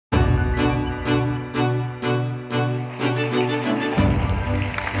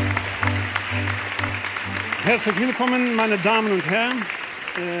Herzlich willkommen, meine Damen und Herren.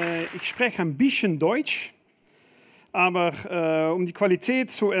 Ich spreche ein bisschen Deutsch, aber um die Qualität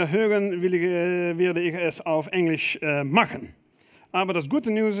zu erhöhen, werde ich es auf Englisch machen. Aber das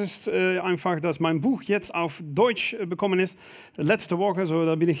gute News ist einfach, dass mein Buch jetzt auf Deutsch bekommen ist, letzte Woche, so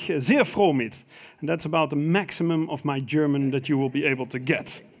da bin ich sehr froh mit. And that's about the maximum of my German that you will be able to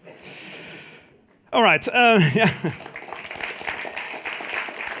get. All right, yeah.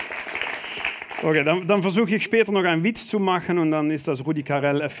 Okay, dann versuche ich später noch einen Witz zu machen und dann ist das Rudi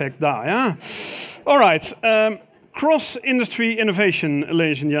Carrell-Effekt da, ja? All right, cross-industry innovation,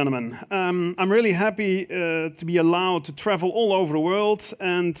 ladies and gentlemen. I'm really happy to be allowed to travel all over the world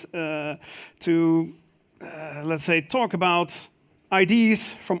and to, let's say, talk about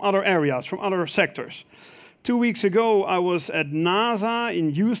ideas from other areas, from other sectors. 2 weeks ago, I was at NASA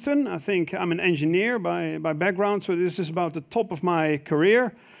in Houston. I think I'm an engineer by background, so this is about the top of my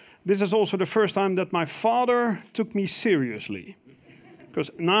career. This is also the first time that my father took me seriously, because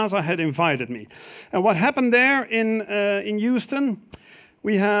NASA had invited me. And what happened there in Houston,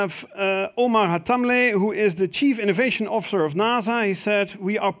 we have Omar Hatamle, who is the Chief Innovation Officer of NASA. He said,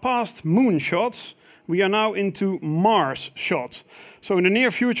 we are past moonshots. We are now into Mars shots. So in the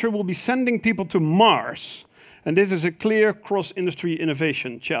near future, we'll be sending people to Mars. And this is a clear cross-industry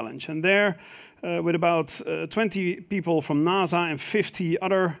innovation challenge. And there, with about 20 people from NASA and 50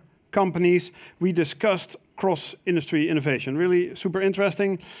 other companies, we discussed cross-industry innovation. Really super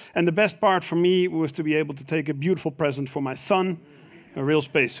interesting. And the best part for me was to be able to take a beautiful present for my son, a real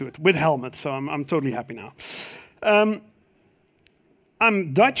spacesuit with helmet. So I'm totally happy now.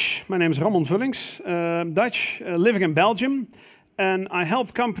 I'm Dutch. My name is Ramon Vullings. Dutch, living in Belgium. And I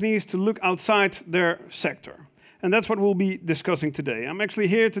help companies to look outside their sector. And that's what we'll be discussing today. I'm actually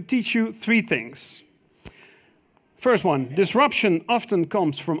here to teach you 3 things. First one, disruption often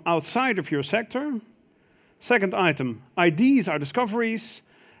comes from outside of your sector. Second item, ideas are discoveries.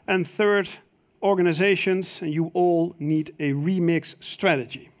 And third, organizations, and you all need a remix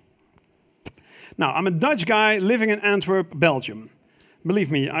strategy. Now, I'm a Dutch guy living in Antwerp, Belgium. Believe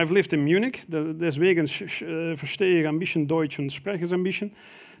me, I've lived in Munich. Deswegen verstehe ich ein bisschen Deutsch und spreche es ein bisschen.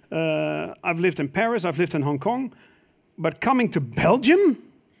 I've lived in Paris, I've lived in Hong Kong. But coming to Belgium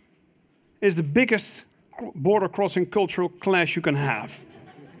is the biggest border crossing cultural clash you can have,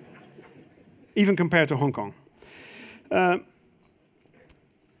 even compared to Hong Kong. I'm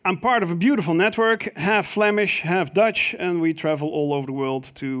part of a beautiful network, half Flemish, half Dutch, and we travel all over the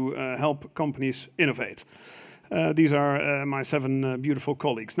world to help companies innovate. These are my 7 beautiful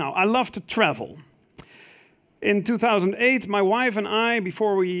colleagues. Now, I love to travel. In 2008, my wife and I,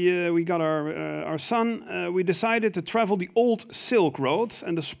 before we got our son, we decided to travel the old Silk Road.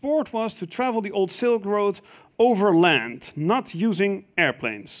 And the sport was to travel the old Silk Road over land, not using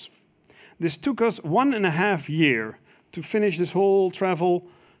airplanes. This took us 1.5 years to finish this whole travel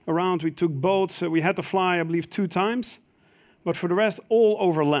around. We took boats. We had to fly, I believe, 2 times. But for the rest, all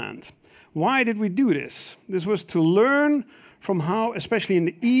over land. Why did we do this? This was to learn from how, especially in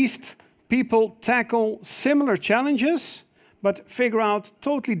the East, people tackle similar challenges, but figure out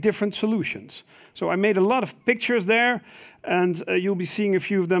totally different solutions. So I made a lot of pictures there, and you'll be seeing a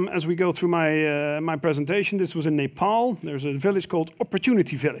few of them as we go through my presentation. This was in Nepal. There's a village called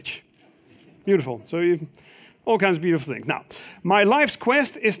Opportunity Village. Beautiful. So all kinds of beautiful things. Now, my life's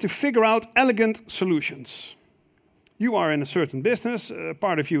quest is to figure out elegant solutions. You are in a certain business.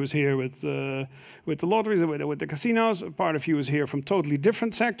 Part of you is here with the lotteries, with the casinos. Part of you is here from totally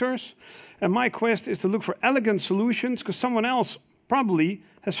different sectors. And my quest is to look for elegant solutions, because someone else probably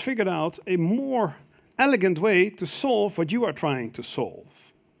has figured out a more elegant way to solve what you are trying to solve.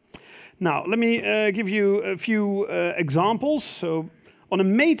 Now, let me give you a few examples. So, on a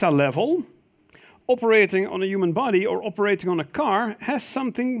meta level, operating on a human body or operating on a car has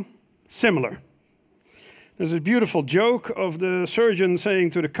something similar. There's a beautiful joke of the surgeon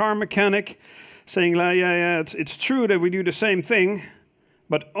saying to the car mechanic, saying, yeah, it's true that we do the same thing,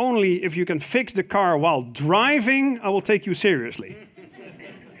 but only if you can fix the car while driving, I will take you seriously.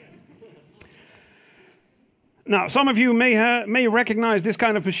 Now, some of you may recognize this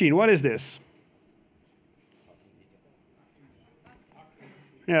kind of machine. What is this?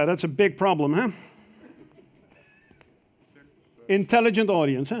 Yeah, that's a big problem, huh? Intelligent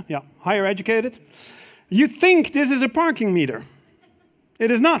audience, huh? Yeah, higher educated. You think this is a parking meter.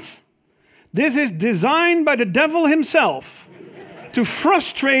 It is not. This is designed by the devil himself to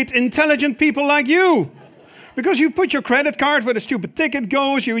frustrate intelligent people like you. Because you put your credit card where the stupid ticket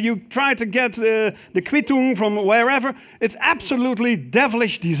goes, you try to get the Quittung from wherever. It's absolutely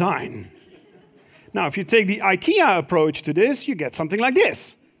devilish design. Now, if you take the IKEA approach to this, you get something like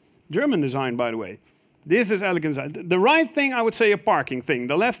this. German design, by the way. This is elegant design. The right thing, I would say a parking thing.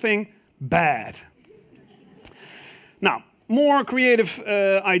 The left thing, bad. Now, more creative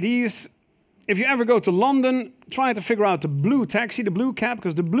ideas. If you ever go to London, try to figure out the blue taxi, the blue cab,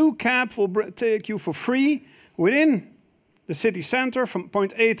 because the blue cab will take you for free within the city center from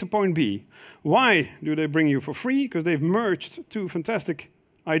point A to point B. Why do they bring you for free? Because they've merged two fantastic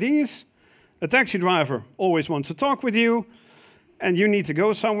ideas. A taxi driver always wants to talk with you, and you need to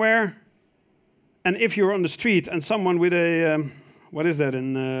go somewhere. And if you're on the street and someone with a, what is that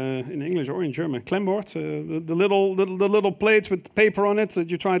in English or in German? Klembord, the little plates with paper on it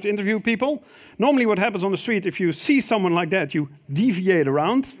that you try to interview people. Normally what happens on the street, if you see someone like that, you deviate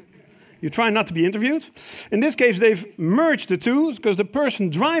around. You try not to be interviewed. In this case, they've merged the two, because the person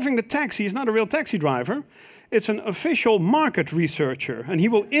driving the taxi is not a real taxi driver. It's an official market researcher, and he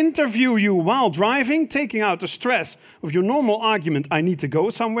will interview you while driving, taking out the stress of your normal argument, I need to go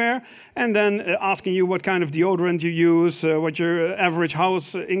somewhere, and then asking you what kind of deodorant you use, what your average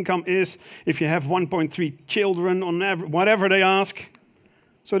house income is, if you have 1.3 children on average, whatever they ask.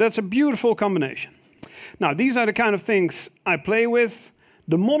 So that's a beautiful combination. Now, these are the kind of things I play with.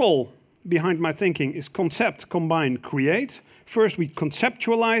 The model behind my thinking is concept, combine, create. First, we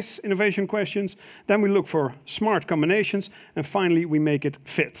conceptualize innovation questions, then we look for smart combinations, and finally, we make it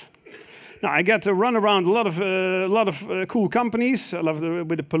fit. Now, I get to run around a lot of cool companies.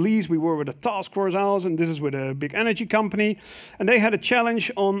 With the police, we were with a task force house, and this is with a big energy company. And they had a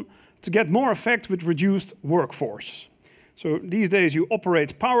challenge to get more effect with reduced workforce. So these days, you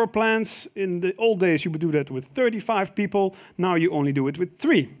operate power plants. In the old days, you would do that with 35 people. Now you only do it with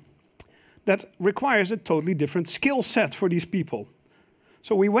 3. That requires a totally different skill set for these people.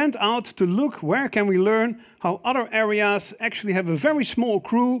 So we went out to look where can we learn how other areas actually have a very small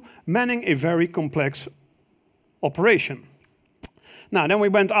crew manning a very complex operation. Now, then we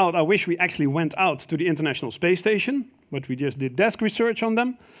went out. I wish we actually went out to the International Space Station, but we just did desk research on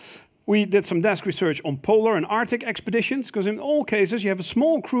them. We did some desk research on polar and Arctic expeditions, because in all cases you have a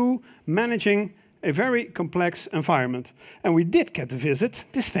small crew managing a very complex environment. And we did get to visit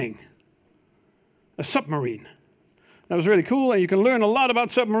this thing. A submarine. That was really cool, and you can learn a lot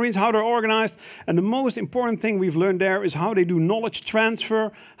about submarines, how they're organized, and the most important thing we've learned there is how they do knowledge transfer,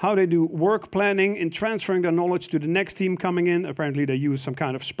 how they do work planning in transferring their knowledge to the next team coming in. Apparently they use some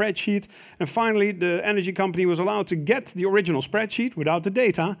kind of spreadsheet. And finally, the energy company was allowed to get the original spreadsheet without the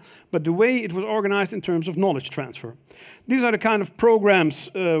data, but the way it was organized in terms of knowledge transfer. These are the kind of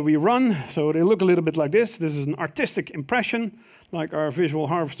programs we run, so they look a little bit like this. This is an artistic impression, like our visual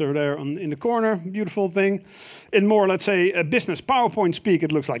harvester there in the corner, beautiful thing. In more, let's say, a business PowerPoint speak,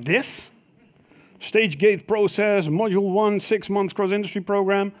 it looks like this. Stage gate process, module 1, 6 months cross-industry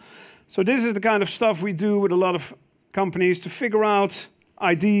program. So this is the kind of stuff we do with a lot of companies to figure out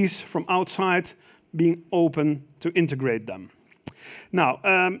ideas from outside, being open to integrate them. Now,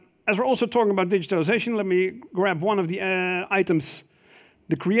 as we're also talking about digitalization, let me grab one of the items.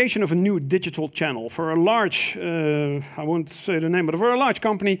 The creation of a new digital channel. For a large, I won't say the name, but for a large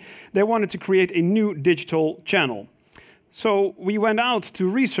company, they wanted to create a new digital channel. So we went out to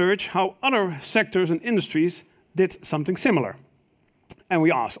research how other sectors and industries did something similar. And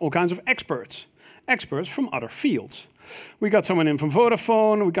we asked all kinds of experts from other fields. We got someone in from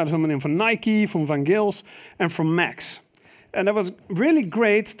Vodafone, we got someone in from Nike, from Van Gils, and from Max. And that was really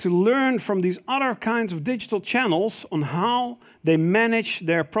great to learn from these other kinds of digital channels on how they manage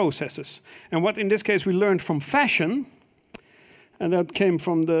their processes. And what in this case we learned from fashion, and that came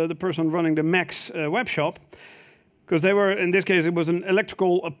from the person running the Max web shop, because they were, in this case, it was an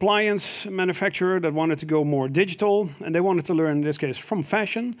electrical appliance manufacturer that wanted to go more digital, and they wanted to learn, in this case, from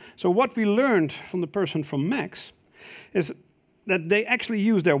fashion. So what we learned from the person from Max is that they actually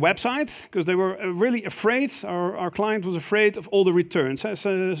used their website because they were really afraid, our client was afraid of all the returns.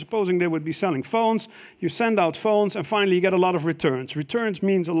 So supposing they would be selling phones, you send out phones and finally you get a lot of returns. Returns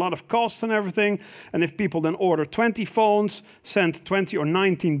means a lot of costs and everything, and if people then order 20 phones, send 20 or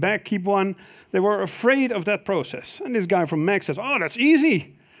 19 back, keep one, they were afraid of that process. And this guy from Mac says, oh, that's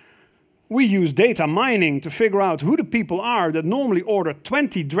easy. We use data mining to figure out who the people are that normally order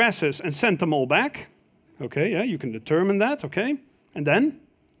 20 dresses and send them all back. Okay, yeah, you can determine that, okay. And then?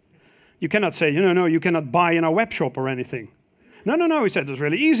 You cannot say, no, you cannot buy in our web shop or anything. No, he said it's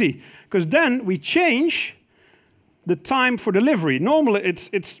really easy. Because then we change the time for delivery. Normally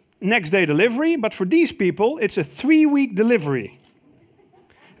it's next day delivery, but for these people it's a 3-week delivery.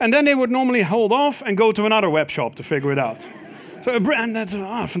 And then they would normally hold off and go to another web shop to figure it out. So a brand, that's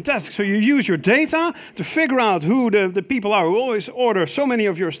fantastic. So you use your data to figure out who the people are who always order so many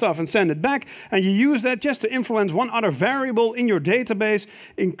of your stuff and send it back. And you use that just to influence one other variable in your database,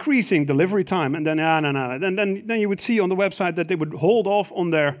 increasing delivery time. And then, then you would see on the website that they would hold off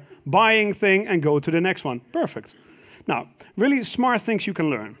on their buying thing and go to the next one. Perfect. Now, really smart things you can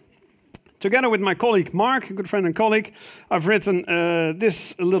learn. Together with my colleague Mark, a good friend and colleague, I've written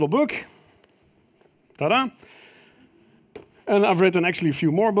this little book. Ta-da! And I've written actually a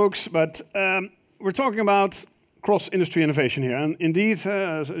few more books, but we're talking about cross-industry innovation here. And indeed,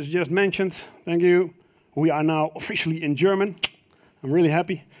 as just mentioned, thank you, we are now officially in German. I'm really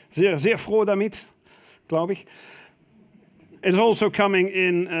happy. Sehr froh damit, glaube ich. It's also coming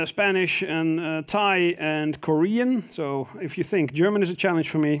in Spanish and Thai and Korean. So if you think German is a challenge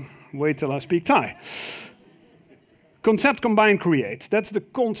for me, wait till I speak Thai. Concept, combine, create. That's the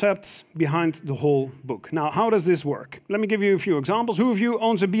concept behind the whole book. Now, how does this work? Let me give you a few examples. Who of you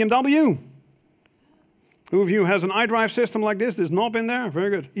owns a BMW? Who of you has an iDrive system like this? This knob in there? Very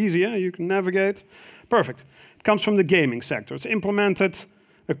good. Easy, yeah? You can navigate. Perfect. It comes from the gaming sector. It's implemented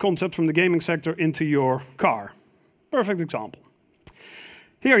a concept from the gaming sector into your car. Perfect example.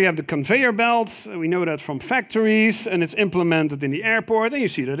 Here you have the conveyor belt. We know that from factories, and it's implemented in the airport, and you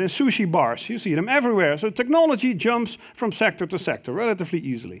see that in sushi bars. You see them everywhere. So technology jumps from sector to sector relatively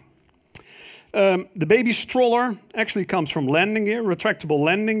easily. The baby stroller actually comes from landing gear, retractable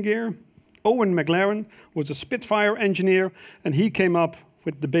landing gear. Owen McLaren was a Spitfire engineer, and he came up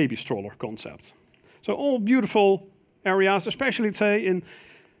with the baby stroller concept. So all beautiful areas, especially, say, in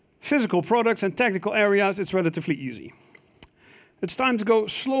physical products and technical areas, it's relatively easy. It's time to go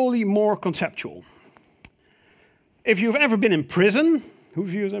slowly more conceptual. If you've ever been in prison, who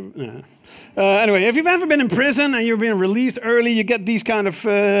of you has ever? Anyway, if you've ever been in prison and you're being released early, you get these kind of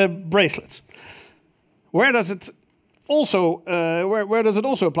bracelets. Where does it also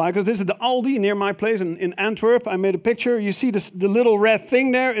apply? Because this is the Aldi near my place in Antwerp. I made a picture. You see this, the little red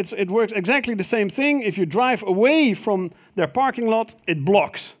thing there? It works exactly the same thing. If you drive away from their parking lot, it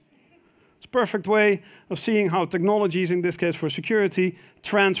blocks. Perfect way of seeing how technologies, in this case for security,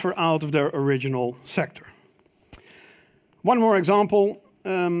 transfer out of their original sector. One more example.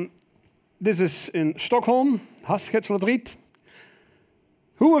 This is in Stockholm, Hastighetslotteriet.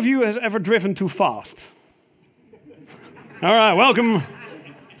 Who of you has ever driven too fast? All right, welcome.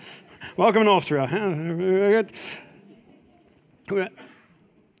 Welcome in Austria.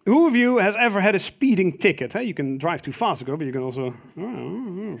 Who of you has ever had a speeding ticket? You can drive too fast, but you can also...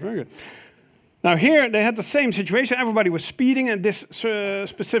 very good. Now here they had the same situation. Everybody was speeding at this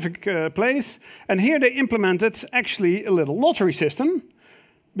specific place. And here they implemented actually a little lottery system.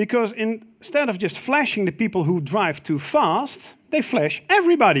 Because instead of just flashing the people who drive too fast, they flash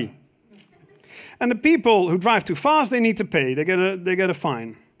everybody. And the people who drive too fast, they need to pay. They get a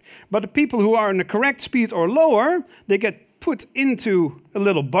fine. But the people who are in the correct speed or lower, they get put into a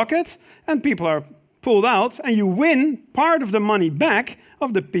little bucket. And people are pulled out, and you win part of the money back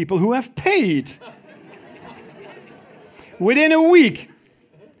of the people who have paid. Within a week,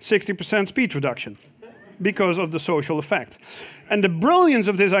 60% speed reduction because of the social effect. And the brilliance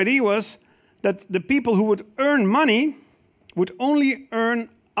of this idea was that the people who would earn money would only earn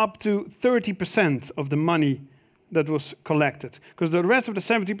up to 30% of the money that was collected. Because the rest of the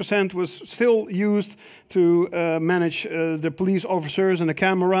 70% was still used to manage the police officers and the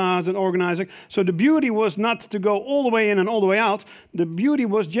cameras and organizing. So the beauty was not to go all the way in and all the way out. The beauty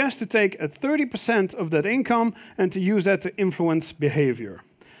was just to take a 30% of that income and to use that to influence behavior.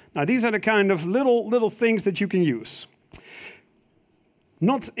 Now these are the kind of little things that you can use.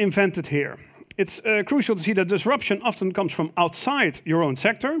 Not invented here. It's crucial to see that disruption often comes from outside your own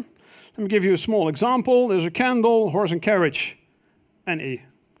sector. Let me give you a small example. There's a candle, horse and carriage, and a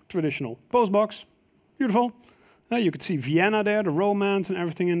traditional postbox. Beautiful. You could see Vienna there, the romance and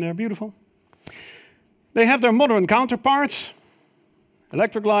everything in there. Beautiful. They have their modern counterparts.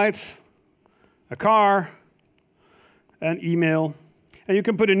 Electric lights, a car, and email. And you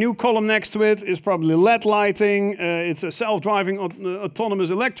can put a new column next to it. It's probably LED lighting. It's a self-driving autonomous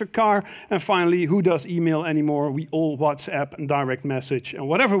electric car. And finally, who does email anymore? We all WhatsApp and direct message and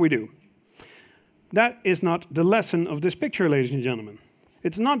whatever we do. That is not the lesson of this picture, ladies and gentlemen.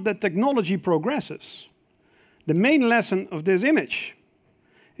 It's not that technology progresses. The main lesson of this image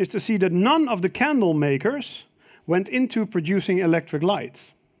is to see that none of the candle makers went into producing electric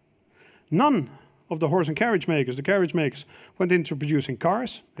light. None of the horse and carriage makers, the carriage makers, went into producing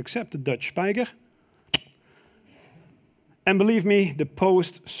cars, except the Dutch Spijker. And believe me, the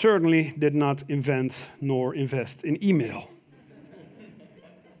Post certainly did not invent nor invest in email.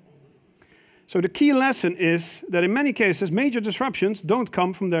 So the key lesson is that in many cases, major disruptions don't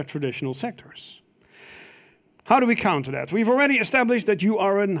come from their traditional sectors. How do we counter that? We've already established that you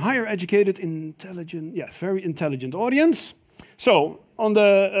are a higher educated, intelligent, very intelligent audience. So on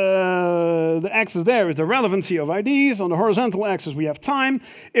the axis there is the relevancy of ideas. On the horizontal axis we have time.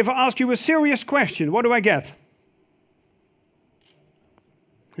 If I ask you a serious question, what do I get?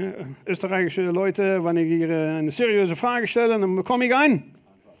 Österreichische Leute, wanneer ik hier een serieuze vraag stel, dan bekom ik een?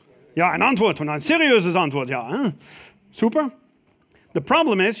 Ja, een antwoord. Een serieuze antwoord, ja. Super. The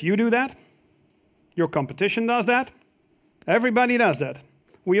problem is, you do that. Your competition does that. Everybody does that.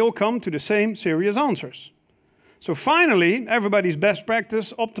 We all come to the same serious answers. So finally, everybody's best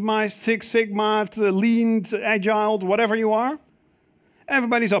practice, optimized, Six Sigma, lean, agile, whatever you are,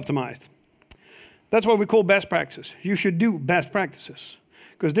 everybody's optimized. That's what we call best practices. You should do best practices,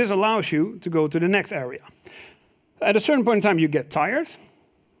 because this allows you to go to the next area. At a certain point in time, you get tired.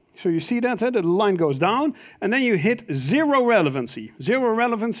 So you see that, the line goes down, and then you hit zero relevancy. Zero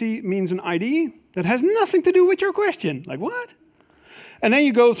relevancy means an ID that has nothing to do with your question. Like, what? And then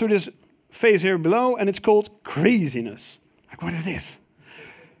you go through this phase here below, and it's called craziness. Like, what is this?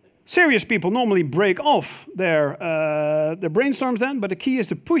 Serious people normally break off their brainstorms then, but the key is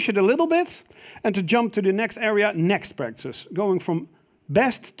to push it a little bit and to jump to the next area, next practices, going from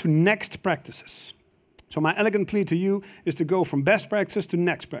best to next practices. So my elegant plea to you is to go from best practices to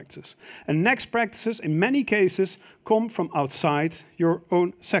next practices. And next practices, in many cases, come from outside your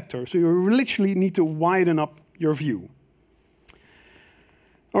own sector. So you literally need to widen up your view.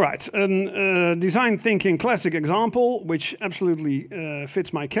 All right, a design thinking classic example, which absolutely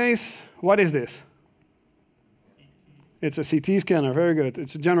fits my case. What is this? It's a CT scanner, very good.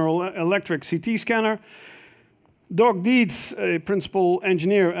 It's a General Electric CT scanner. Doc Dietz, a principal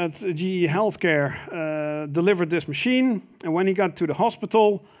engineer at GE Healthcare, delivered this machine. And when he got to the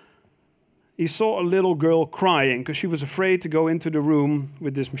hospital, he saw a little girl crying because she was afraid to go into the room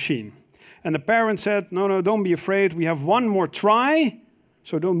with this machine. And the parent said, no, don't be afraid. We have one more try,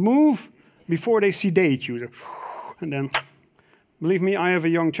 so don't move before they sedate you. And then, believe me, I have a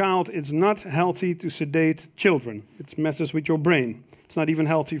young child. It's not healthy to sedate children. It messes with your brain. It's not even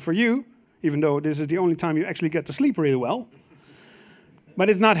healthy for you, even though this is the only time you actually get to sleep really well. But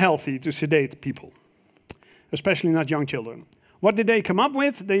it's not healthy to sedate people, especially not young children. What did they come up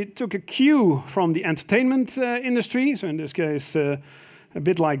with? They took a cue from the entertainment industry, so in this case, a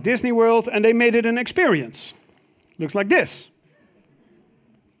bit like Disney World, and they made it an experience. Looks like this.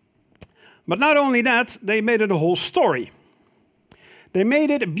 But not only that, they made it a whole story. They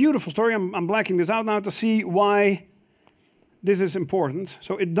made it a beautiful story. I'm blacking this out now to see why this is important.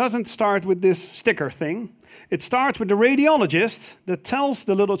 So it doesn't start with this sticker thing. It starts with the radiologist that tells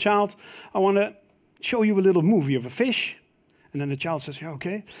the little child, I want to show you a little movie of a fish. And then the child says, yeah,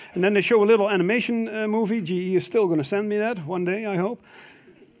 okay. And then they show a little animation movie. GE is still going to send me that one day, I hope.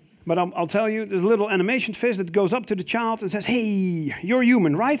 But I'll tell you, there's a little animation fish that goes up to the child and says, hey, you're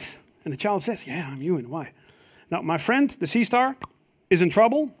human, right? And the child says, yeah, I'm human. Why? Now, my friend, the sea star, is in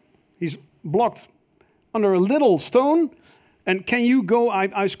trouble. He's blocked under a little stone. And can you go,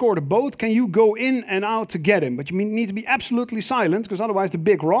 I scored a boat, can you go in and out to get him? But you need to be absolutely silent, because otherwise the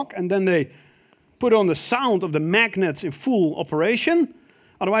big rock, and then they put on the sound of the magnets in full operation,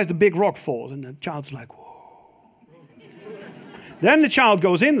 otherwise the big rock falls. And the child's like, whoa. Then the child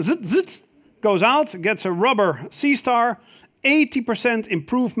goes in, zit, zit, goes out, gets a rubber sea star, 80%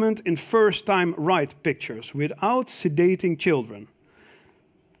 improvement in first-time right pictures without sedating children.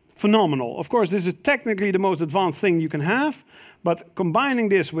 Phenomenal. Of course, this is technically the most advanced thing you can have, but combining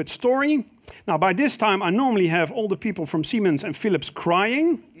this with story. Now, by this time, I normally have all the people from Siemens and Philips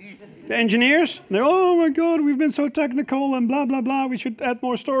crying, the engineers. They're, oh my God, we've been so technical and blah, blah, blah. We should add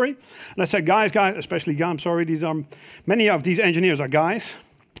more story. And I said, guys, especially guys, I'm sorry, many of these engineers are guys.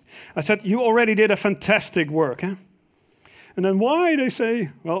 I said, you already did a fantastic work. Eh? And then why? They say,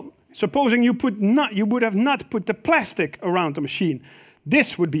 well, supposing you would have not put the plastic around the machine.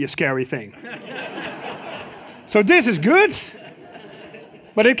 This would be a scary thing. So this is good,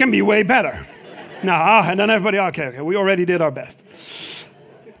 but it can be way better. Now, and then everybody, okay, we already did our best.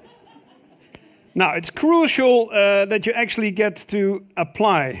 Now, it's crucial that you actually get to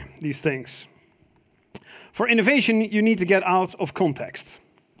apply these things. For innovation, you need to get out of context.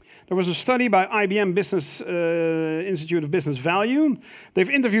 There was a study by IBM Institute of Business Value. They've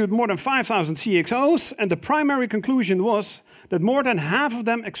interviewed more than 5,000 CXOs, and the primary conclusion was that more than half of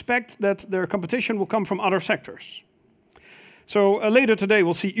them expect that their competition will come from other sectors. So later today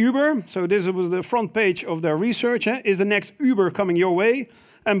we'll see Uber. So this was the front page of their research. Is the next Uber coming your way?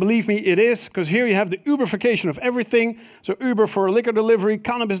 And believe me, it is, because here you have the Uberification of everything. So Uber for liquor delivery,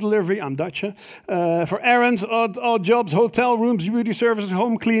 cannabis delivery, I'm Dutch, for errands, odd jobs, hotel rooms, beauty services,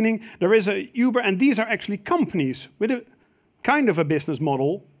 home cleaning. There is a Uber, and these are actually companies with a kind of a business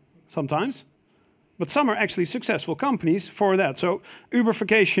model sometimes. But some are actually successful companies for that. So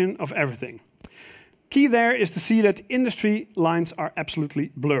Uberification of everything. Key there is to see that industry lines are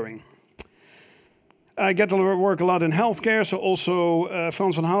absolutely blurring. I get to work a lot in healthcare, so also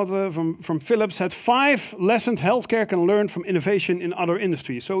Frans van Houten from Philips had 5 lessons healthcare can learn from innovation in other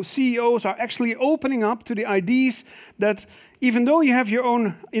industries. So CEOs are actually opening up to the ideas that even though you have your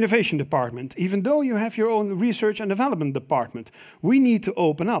own innovation department, even though you have your own research and development department, we need to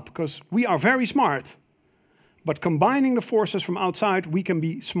open up because we are very smart. But combining the forces from outside, we can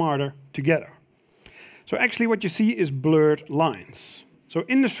be smarter together. So actually what you see is blurred lines. So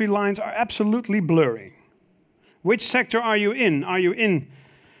industry lines are absolutely blurring. Which sector are you in? Are you in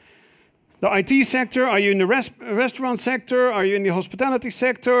the IT sector? Are you in the restaurant sector? Are you in the hospitality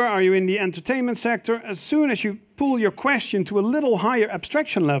sector? Are you in the entertainment sector? As soon as you pull your question to a little higher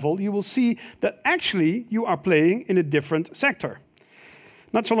abstraction level, you will see that actually you are playing in a different sector.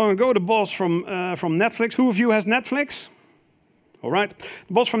 Not so long ago, the boss from Netflix, who of you has Netflix? All right.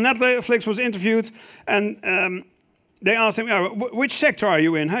 The boss from Netflix was interviewed, and they asked him, which sector are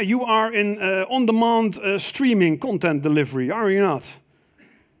you in? Huh? You are in on-demand streaming content delivery, are you not?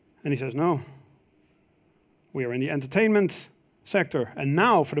 And he says, no. We are in the entertainment sector. And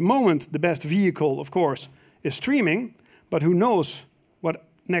now, for the moment, the best vehicle, of course, is streaming. But who knows what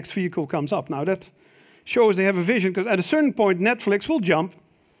next vehicle comes up? Now, that shows they have a vision, because at a certain point, Netflix will jump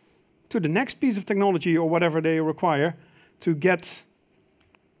to the next piece of technology or whatever they require to get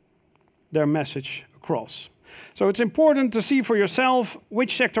their message across. So it's important to see for yourself,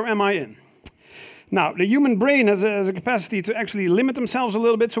 which sector am I in? Now, the human brain has a capacity to actually limit themselves a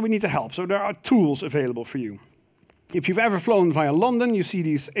little bit, so we need to help. So there are tools available for you. If you've ever flown via London, you see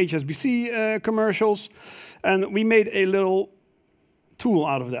these HSBC commercials, and we made a little tool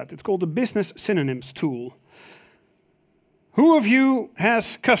out of that. It's called the Business Synonyms tool. Who of you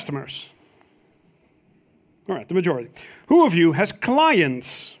has customers? All right, the majority. Who of you has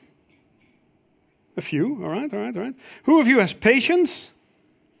clients? A few, all right. Who of you has patients?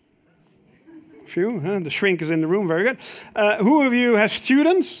 A few, the shrink is in the room, very good. Who of you has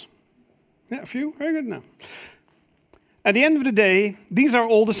students? Yeah, a few, very good. Now, at the end of the day, these are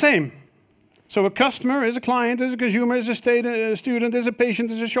all the same. So a customer is a client, is a consumer, is a student, is a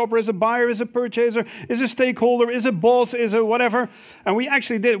patient, is a shopper, is a buyer, is a purchaser, is a stakeholder, is a boss, is a whatever. And we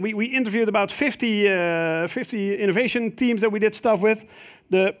actually did, we interviewed about 50 innovation teams that we did stuff with.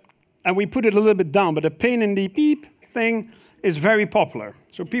 And we put it a little bit down, but the pain in the peep thing is very popular.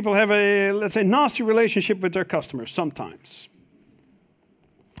 So people have a, let's say, nasty relationship with their customers sometimes.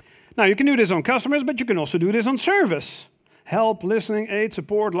 Now, you can do this on customers, but you can also do this on service. Help, listening, aid,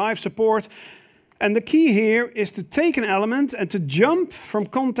 support, life support. And the key here is to take an element and to jump from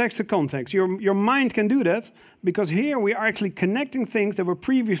context to context. Your mind can do that, because here we are actually connecting things that were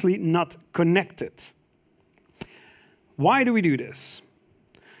previously not connected. Why do we do this?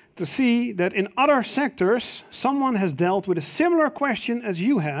 To see that in other sectors, someone has dealt with a similar question as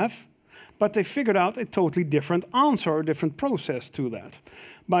you have, but they figured out a totally different answer, a different process to that.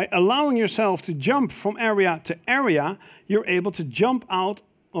 By allowing yourself to jump from area to area, you're able to jump out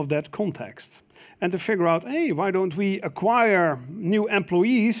of that context and to figure out, hey, why don't we acquire new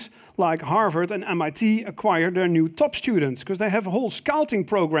employees like Harvard and MIT acquire their new top students, because they have a whole scouting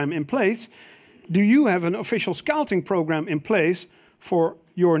program in place. Do you have an official scouting program in place for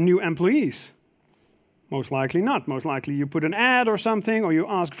your new employees? Most likely not. Most likely you put an ad or something, or you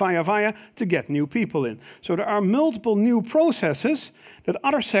ask via to get new people in. So there are multiple new processes that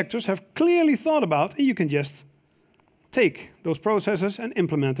other sectors have clearly thought about, and you can just take those processes and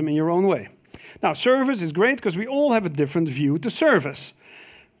implement them in your own way. Now, service is great because we all have a different view to service.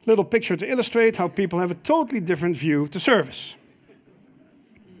 Little picture to illustrate how people have a totally different view to service.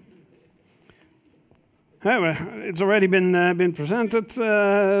 It's already been presented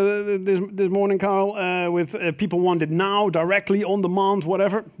this morning, Carl, with people want it now, directly, on demand,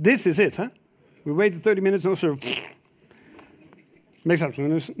 whatever. This is it, huh? We waited 30 minutes, no service. Makes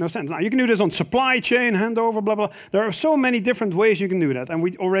absolutely no sense. Now, you can do this on supply chain, handover, blah, blah. There are so many different ways you can do that. And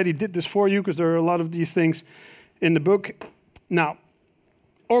we already did this for you because there are a lot of these things in the book. Now,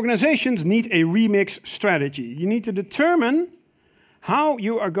 organizations need a remix strategy. You need to determine how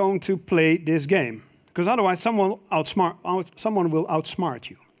you are going to play this game, because otherwise someone will outsmart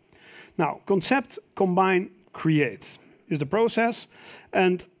you. Now, concept, combine, create is the process.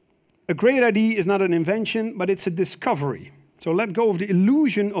 And a great idea is not an invention, but it's a discovery. So let go of the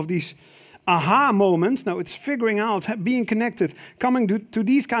illusion of these aha moments. Now it's figuring out, being connected, coming to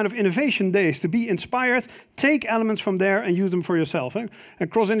these kind of innovation days to be inspired, take elements from there and use them for yourself. And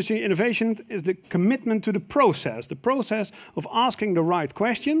cross-industry innovation is the commitment to the process of asking the right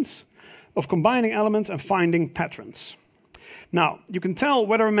questions, of combining elements and finding patterns. Now, you can tell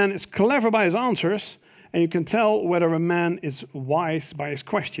whether a man is clever by his answers, and you can tell whether a man is wise by his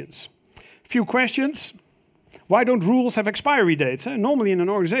questions. Few questions. Why don't rules have expiry dates? Normally in an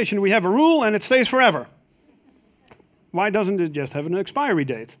organization we have a rule and it stays forever. Why doesn't it just have an expiry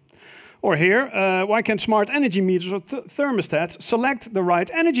date? Or here, why can't smart energy meters or thermostats select the right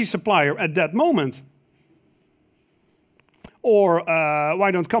energy supplier at that moment? Or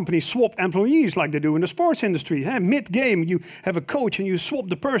why don't companies swap employees like they do in the sports industry? Mid-game, you have a coach and you swap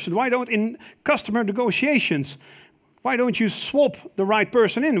the person. Why don't in customer negotiations, why don't you swap the right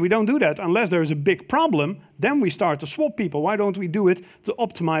person in? We don't do that unless there is a big problem. Then we start to swap people. Why don't we do it to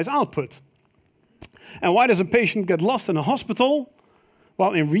optimize output? And why does a patient get lost in a hospital?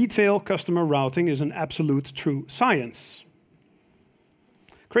 While in retail, customer routing is an absolute true science.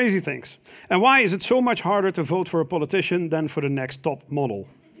 Crazy things. And why is it so much harder to vote for a politician than for the next top model?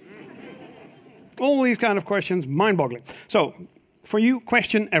 All these kind of questions, mind-boggling. So, for you,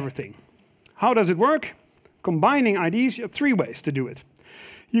 question everything. How does it work? Combining ideas, you have 3 ways to do it.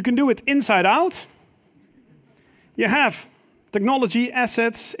 You can do it inside out. You have technology,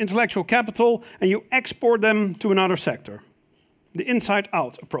 assets, intellectual capital, and you export them to another sector. The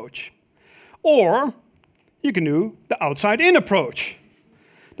inside-out approach. Or you can do the outside-in approach.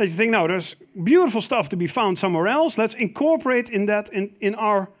 That you think, no, there's beautiful stuff to be found somewhere else. Let's incorporate in that in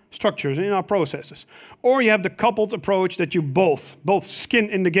our structures, in our processes. Or you have the coupled approach that you both skin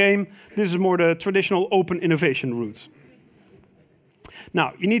in the game. This is more the traditional open innovation route.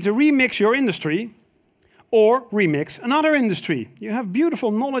 Now, you need to remix your industry or remix another industry. You have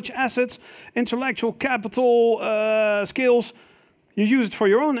beautiful knowledge assets, intellectual capital, skills. You use it for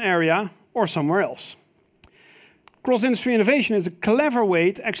your own area or somewhere else. Cross-industry innovation is a clever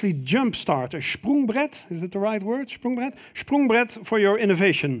way to actually jumpstart a sprungbrett. Is that the right word? Sprungbrett? Sprungbrett for your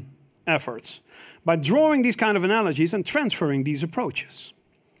innovation efforts. By drawing these kind of analogies and transferring these approaches.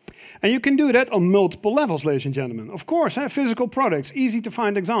 And you can do that on multiple levels, ladies and gentlemen. Of course, physical products, easy to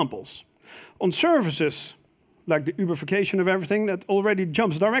find examples. On services, like the Uberification of everything, that already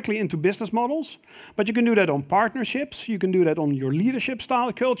jumps directly into business models. But you can do that on partnerships. You can do that on your leadership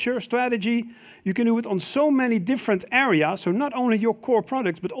style, culture, strategy. You can do it on so many different areas. So not only your core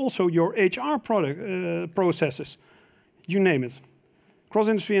products, but also your HR processes. You name it.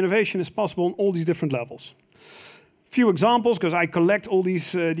 Cross-industry innovation is possible on all these different levels. Few examples, because I collect all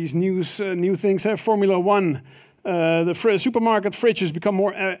these new things. Formula One. The supermarket fridges become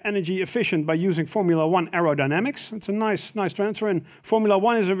more energy efficient by using Formula One aerodynamics. It's a nice transfer, and Formula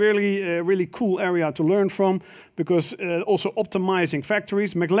One is a really cool area to learn from, because also optimizing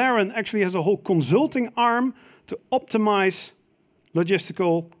factories. McLaren actually has a whole consulting arm to optimize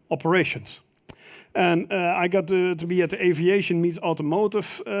logistical operations. And I got to be at the Aviation Meets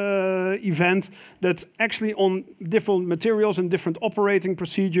Automotive event that actually on different materials and different operating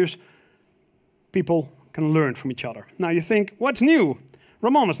procedures, people can learn from each other. Now you think, what's new?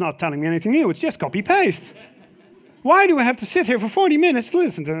 Ramon is not telling me anything new, it's just copy-paste. Why do I have to sit here for 40 minutes to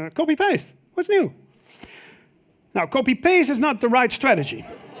listen to copy-paste? What's new? Now, copy-paste is not the right strategy.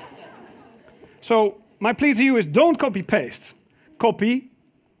 So my plea to you is don't copy-paste. Copy,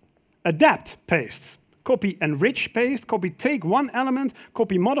 adapt, paste. Copy, enrich, paste. Copy, take one element,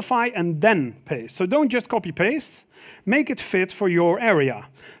 copy, modify, and then paste. So don't just copy-paste. Make it fit for your area.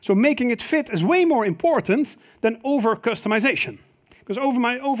 So making it fit is way more important than over-customization. Because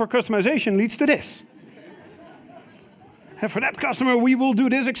over-customization leads to this. And for that customer, we will do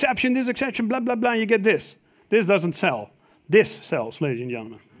this exception, blah, blah, blah, and you get this. This doesn't sell. This sells, ladies and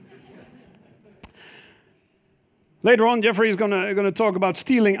gentlemen. Later on, Jeffrey is going to talk about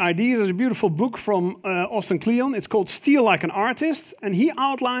stealing ideas. There's a beautiful book from Austin Kleon. It's called Steal Like an Artist. And he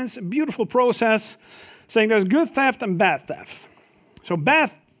outlines a beautiful process saying there's good theft and bad theft. So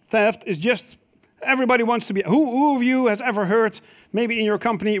bad theft is just everybody wants to be. Who of you has ever heard, maybe in your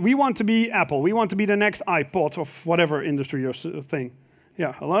company, we want to be Apple. We want to be the next iPod of whatever industry or thing.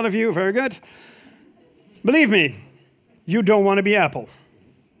 Yeah, a lot of you, very good. Believe me, you don't want to be Apple.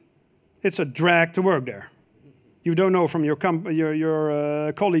 It's a drag to work there. You don't know from your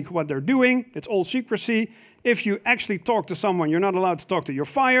colleague what they're doing. It's all secrecy. If you actually talk to someone you're not allowed to talk to, you're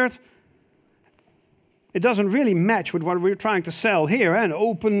fired. It doesn't really match with what we're trying to sell here, an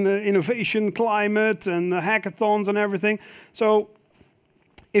open innovation climate and hackathons and everything. So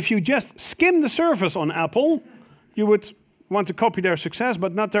if you just skim the surface on Apple, you would want to copy their success,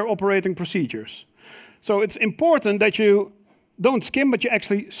 but not their operating procedures. So it's important that you don't skim, but you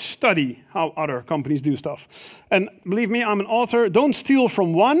actually study how other companies do stuff. And believe me, I'm an author. Don't steal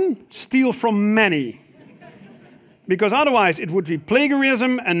from one, steal from many. Because otherwise it would be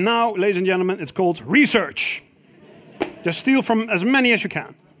plagiarism, and now, ladies and gentlemen, it's called research. Just steal from as many as you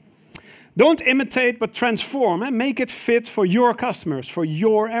can. Don't imitate, but transform, and make it fit for your customers, for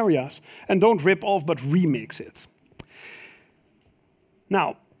your areas. And don't rip off, but remix it.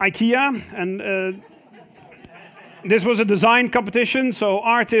 Now, IKEA, and this was a design competition, so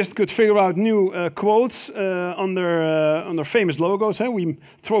artists could figure out new quotes on their famous logos. We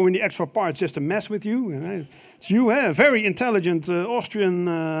throw in the extra parts just to mess with you. It's you, a very intelligent Austrian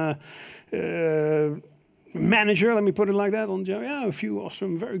manager, let me put it like that. Yeah, a few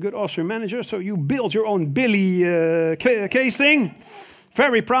Austrian, very good Austrian managers. So you build your own Billy case thing.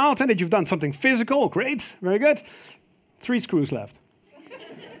 Very proud, and that you've done something physical. Great, very good. 3 screws left.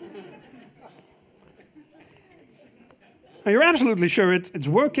 And you're absolutely sure it's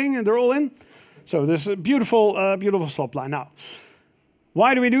working and they're all in. So there's a beautiful, beautiful slop line. Now,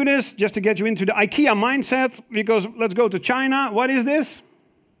 why do we do this? Just to get you into the IKEA mindset, because let's go to China. What is this?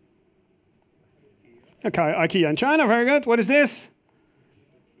 Okay, IKEA in China, very good. What is this?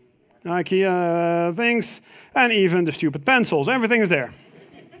 IKEA things, and even the stupid pencils. Everything is there.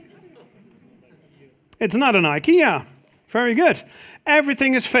 It's not an IKEA. Very good.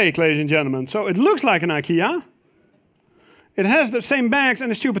 Everything is fake, ladies and gentlemen. So it looks like an IKEA. It has the same bags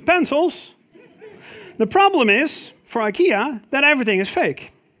and the stupid pencils. The problem is, for IKEA, that everything is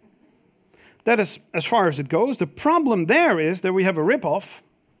fake. That is as far as it goes. The problem there is that we have a rip-off,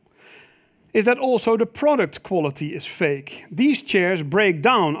 is that also the product quality is fake. These chairs break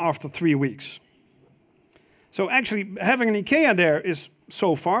down after 3 weeks. So actually, having an IKEA there is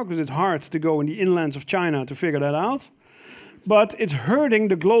so far, because it's hard to go in the inlands of China to figure that out. But it's hurting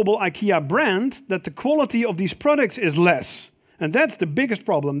the global IKEA brand that the quality of these products is less. And that's the biggest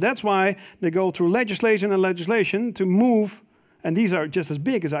problem. That's why they go through legislation and legislation to move. And these are just as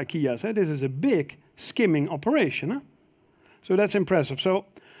big as IKEA's. This is a big skimming operation. So that's impressive. So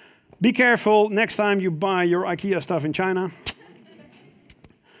be careful next time you buy your IKEA stuff in China.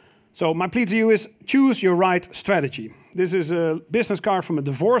 So my plea to you is choose your right strategy. This is a business card from a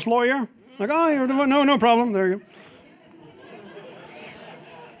divorce lawyer. Like, oh, you're no problem. There you go.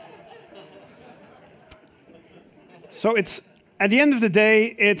 So it's, at the end of the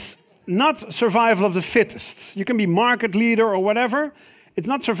day, it's not survival of the fittest. You can be market leader or whatever. It's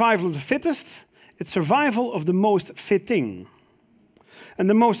not survival of the fittest. It's survival of the most fitting. And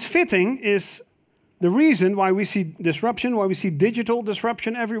the most fitting is the reason why we see disruption, why we see digital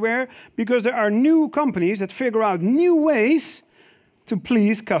disruption everywhere, because there are new companies that figure out new ways to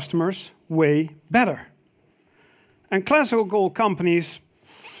please customers way better. And classical companies,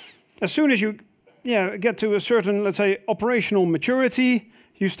 as soon as you get to a certain, let's say, operational maturity,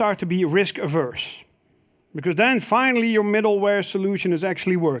 you start to be risk averse. Because then finally your middleware solution is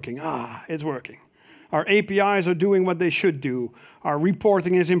actually working. It's working. Our APIs are doing what they should do. Our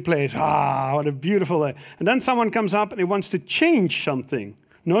reporting is in place. What a beautiful day. And then someone comes up and he wants to change something.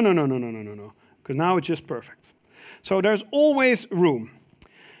 No. Because now it's just perfect. So there's always room.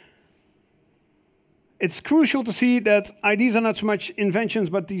 It's crucial to see that ideas are not so much inventions,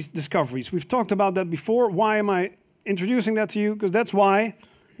 but these discoveries. We've talked about that before. Why am I introducing that to you? Because that's why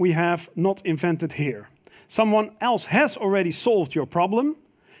we have not invented here. Someone else has already solved your problem,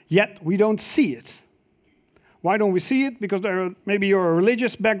 yet we don't see it. Why don't we see it? Because maybe you're a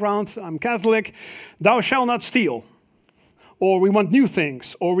religious background. I'm Catholic. Thou shalt not steal. Or we want new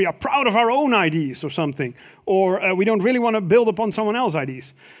things. Or we are proud of our own ideas or something. Or we don't really want to build upon someone else's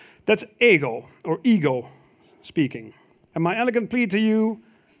ideas. That's ego, or ego speaking. And my elegant plea to you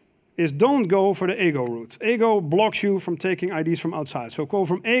is don't go for the ego route. Ego blocks you from taking ideas from outside. So go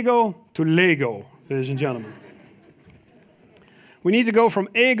from ego to Lego, ladies and gentlemen. We need to go from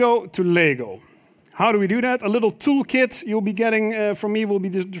ego to Lego. How do we do that? A little toolkit you'll be getting from me. We'll be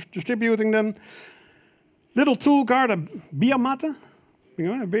distributing them. Little tool card, a biermatte,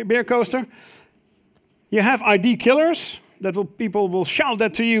 a beer coaster. You have ID killers. People will shout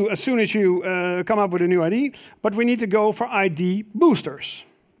that to you as soon as you come up with a new ID. But we need to go for ID boosters.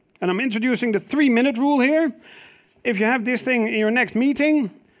 And I'm introducing the 3-minute rule here. If you have this thing in your next meeting,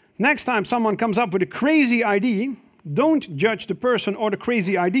 next time someone comes up with a crazy ID, don't judge the person or the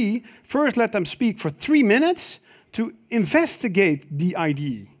crazy ID. First, let them speak for 3 minutes to investigate the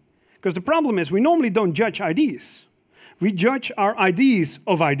ID. Because the problem is we normally don't judge IDs. We judge our IDs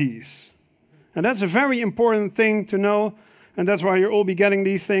of IDs. And that's a very important thing to know. And that's why you'll all be getting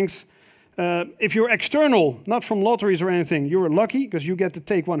these things. If you're external, not from lotteries or anything, you're lucky because you get to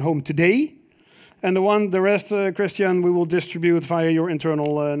take one home today. And the rest, Christian, we will distribute via your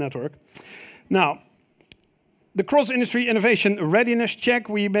internal network. Now, the cross-industry innovation readiness check,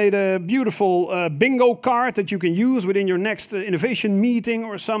 we made a beautiful bingo card that you can use within your next innovation meeting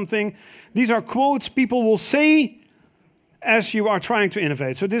or something. These are quotes people will say as you are trying to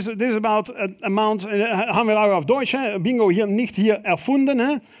innovate. So this is about amount, haben wir auf Deutsch, Bingo hier nicht hier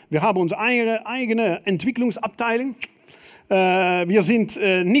erfunden. Wir haben unsere eigene Entwicklungsabteilung. Wir sind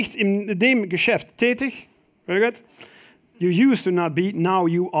nicht in dem Geschäft tätig. Very good. You used to not be, now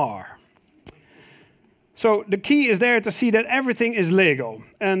you are. So the key is there to see that everything is Lego.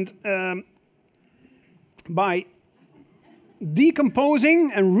 And by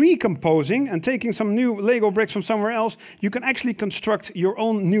decomposing and recomposing and taking some new Lego bricks from somewhere else, you can actually construct your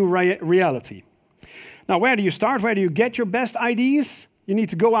own new reality. Now, where do you start? Where do you get your best ideas? You need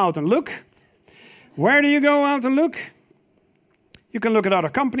to go out and look. Where do you go out and look? You can look at other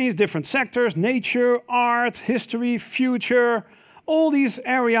companies, different sectors, nature, art, history, future. All these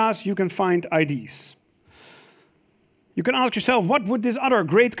areas you can find ideas. You can ask yourself, what would this other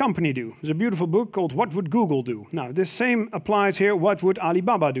great company do? There's a beautiful book called What Would Google Do? Now, this same applies here. What would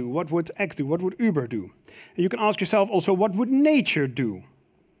Alibaba do? What would X do? What would Uber do? And you can ask yourself also, what would nature do?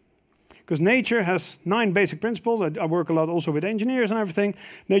 Because nature has 9 basic principles. I work a lot also with engineers and everything.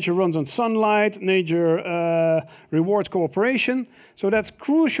 Nature runs on sunlight. Nature rewards cooperation. So that's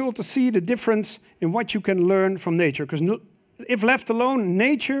crucial to see the difference in what you can learn from nature. Because if left alone,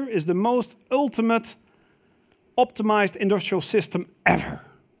 nature is the most ultimate optimized industrial system ever.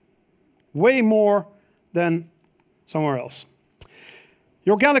 Way more than somewhere else.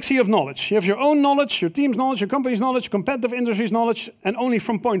 Your galaxy of knowledge. You have your own knowledge, your team's knowledge, your company's knowledge, competitive industries' knowledge, and only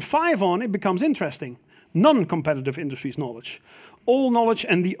from point 5 on it becomes interesting. Non-competitive industries' knowledge. All knowledge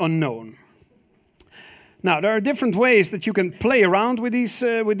and the unknown. Now, there are different ways that you can play around with these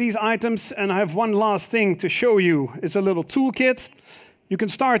items, and I have one last thing to show you. It's a little toolkit. You can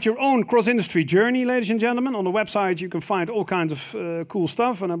start your own cross-industry journey, ladies and gentlemen. On the website, you can find all kinds of cool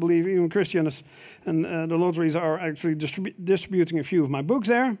stuff. And I believe even Christian and the lotteries are actually distributing a few of my books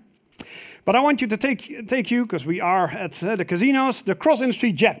there. But I want you to take you, because we are at the casinos, the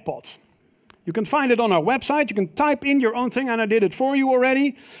cross-industry jackpot. You can find it on our website. You can type in your own thing, and I did it for you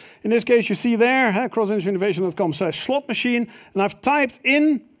already. In this case, you see there, crossindustryinnovation.com/slot machine. And I've typed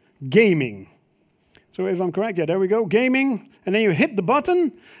in gaming. So if I'm correct, yeah, there we go, gaming. And then you hit the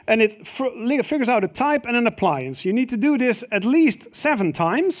button, and it figures out a type and an appliance. You need to do this at least 7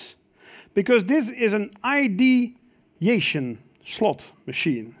 times, because this is an ideation slot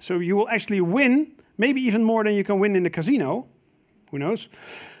machine. So you will actually win, maybe even more than you can win in the casino. Who knows?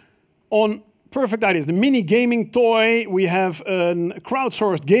 On perfect ideas. The mini gaming toy. We have a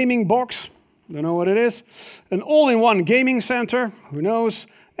crowdsourced gaming box. Don't know what it is. An all-in-one gaming center. Who knows?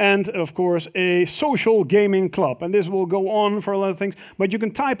 And, of course, a social gaming club. And this will go on for a lot of things. But you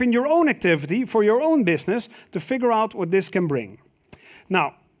can type in your own activity for your own business to figure out what this can bring.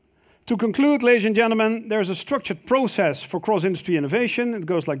 Now, to conclude, ladies and gentlemen, there's a structured process for cross-industry innovation. It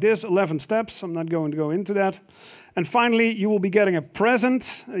goes like this, 11 steps. I'm not going to go into that. And finally, you will be getting a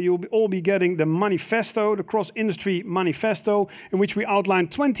present. You will all be getting the manifesto, the cross-industry manifesto, in which we outline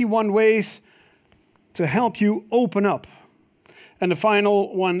 21 ways to help you open up. And the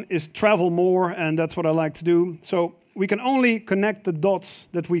final one is travel more, and that's what I like to do. So we can only connect the dots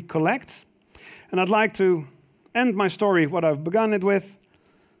that we collect. And I'd like to end my story, what I've begun it with,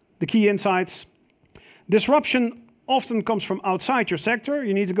 the key insights. Disruption often comes from outside your sector.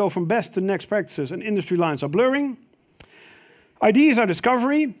 You need to go from best to next practices, and industry lines are blurring. Ideas are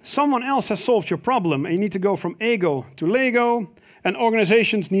discovery. Someone else has solved your problem, and you need to go from ego to Lego. And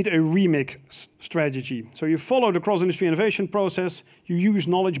organizations need a remix strategy. So you follow the cross-industry innovation process, you use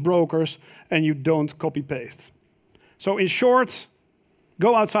knowledge brokers, and you don't copy-paste. So in short,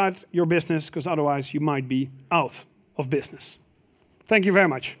 go outside your business, because otherwise you might be out of business. Thank you very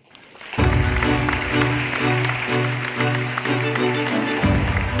much.